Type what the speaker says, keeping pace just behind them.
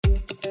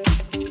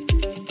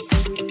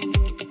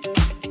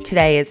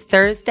Today is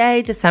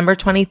Thursday, December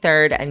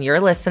 23rd, and you're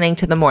listening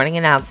to the morning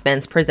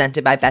announcements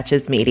presented by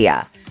Betches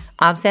Media.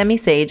 I'm Sammy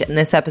Sage, and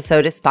this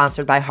episode is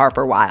sponsored by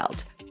Harper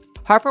Wilde.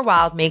 Harper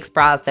Wilde makes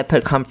bras that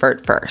put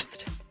comfort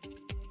first.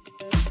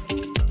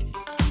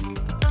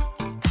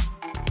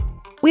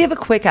 We have a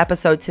quick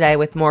episode today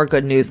with more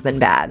good news than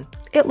bad.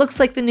 It looks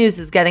like the news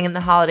is getting in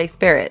the holiday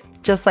spirit,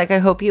 just like I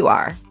hope you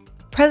are.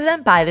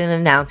 President Biden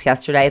announced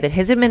yesterday that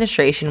his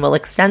administration will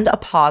extend a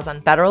pause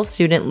on federal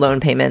student loan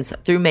payments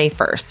through May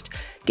 1st,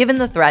 given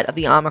the threat of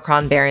the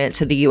Omicron variant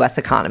to the U.S.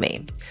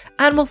 economy.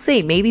 And we'll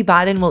see, maybe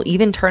Biden will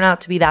even turn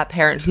out to be that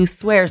parent who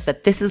swears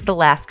that this is the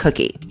last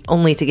cookie,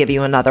 only to give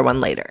you another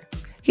one later.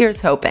 Here's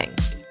hoping.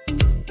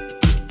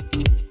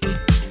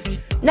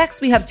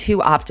 Next, we have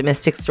two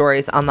optimistic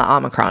stories on the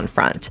Omicron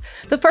front.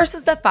 The first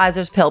is that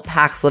Pfizer's pill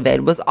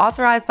Paxlovid was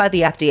authorized by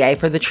the FDA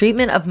for the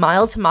treatment of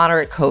mild to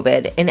moderate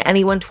COVID in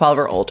anyone 12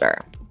 or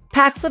older.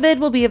 Paxlovid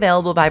will be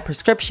available by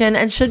prescription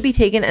and should be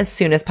taken as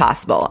soon as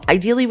possible,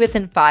 ideally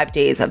within 5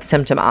 days of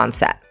symptom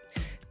onset.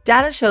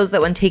 Data shows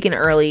that when taken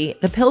early,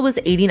 the pill was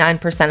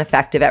 89%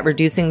 effective at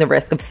reducing the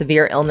risk of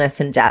severe illness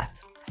and death.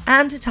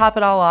 And to top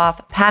it all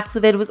off,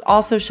 Paxlovid was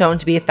also shown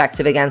to be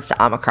effective against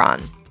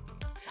Omicron.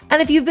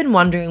 And if you've been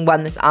wondering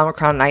when this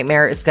Omicron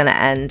nightmare is going to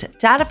end,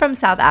 data from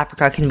South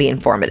Africa can be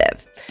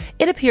informative.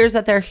 It appears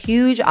that their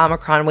huge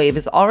Omicron wave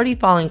is already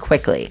falling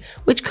quickly,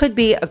 which could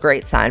be a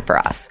great sign for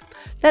us.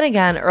 Then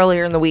again,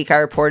 earlier in the week, I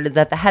reported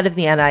that the head of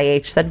the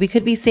NIH said we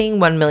could be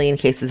seeing 1 million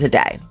cases a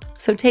day.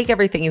 So take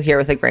everything you hear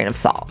with a grain of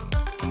salt.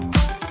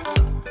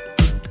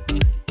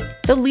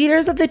 The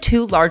leaders of the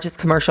two largest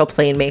commercial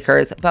plane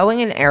makers,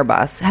 Boeing and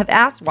Airbus, have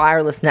asked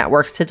wireless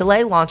networks to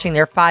delay launching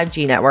their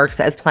 5G networks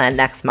as planned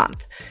next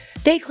month.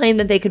 They claim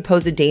that they could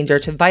pose a danger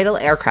to vital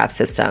aircraft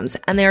systems,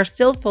 and they are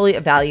still fully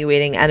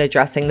evaluating and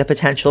addressing the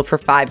potential for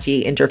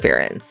 5G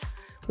interference,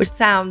 which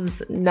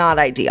sounds not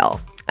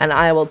ideal, and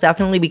I will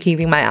definitely be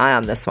keeping my eye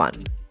on this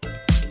one.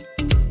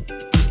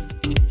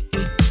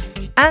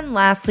 And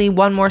lastly,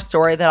 one more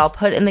story that I'll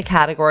put in the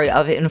category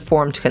of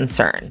informed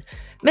concern.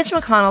 Mitch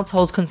McConnell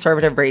told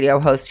conservative radio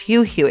host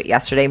Hugh Hewitt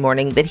yesterday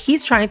morning that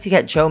he's trying to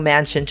get Joe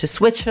Manchin to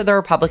switch to the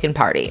Republican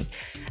Party,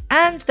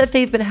 and that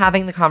they've been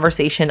having the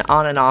conversation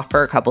on and off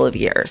for a couple of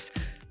years.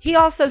 He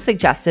also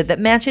suggested that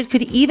Manchin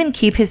could even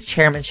keep his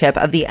chairmanship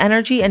of the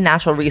Energy and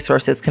Natural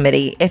Resources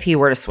Committee if he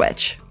were to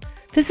switch.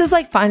 This is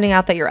like finding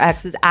out that your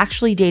ex is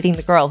actually dating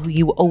the girl who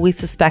you always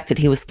suspected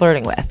he was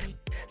flirting with.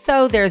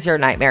 So there's your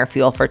nightmare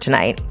fuel for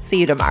tonight. See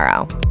you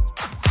tomorrow.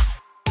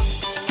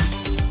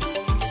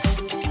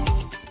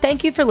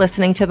 Thank you for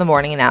listening to the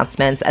morning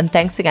announcements, and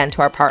thanks again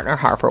to our partner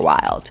Harper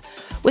Wilde.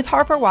 With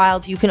Harper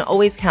Wilde, you can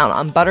always count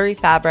on buttery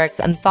fabrics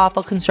and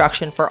thoughtful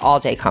construction for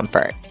all-day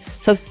comfort.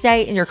 So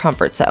stay in your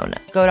comfort zone.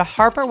 Go to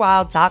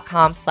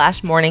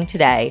harperwilde.com/morning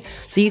today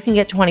so you can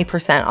get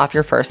 20% off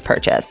your first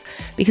purchase.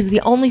 Because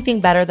the only thing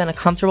better than a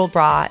comfortable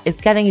bra is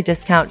getting a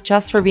discount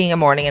just for being a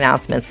morning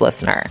announcements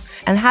listener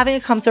and having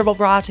a comfortable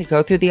bra to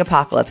go through the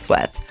apocalypse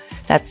with.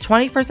 That's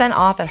 20%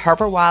 off at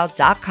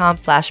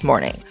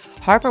harperwilde.com/morning.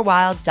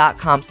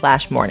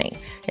 harperwilde.com/morning.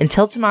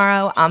 Until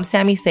tomorrow, I'm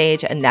Sammy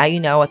Sage, and now you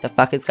know what the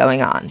fuck is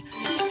going on.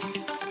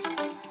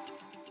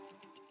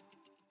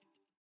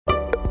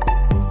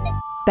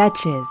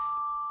 Betches.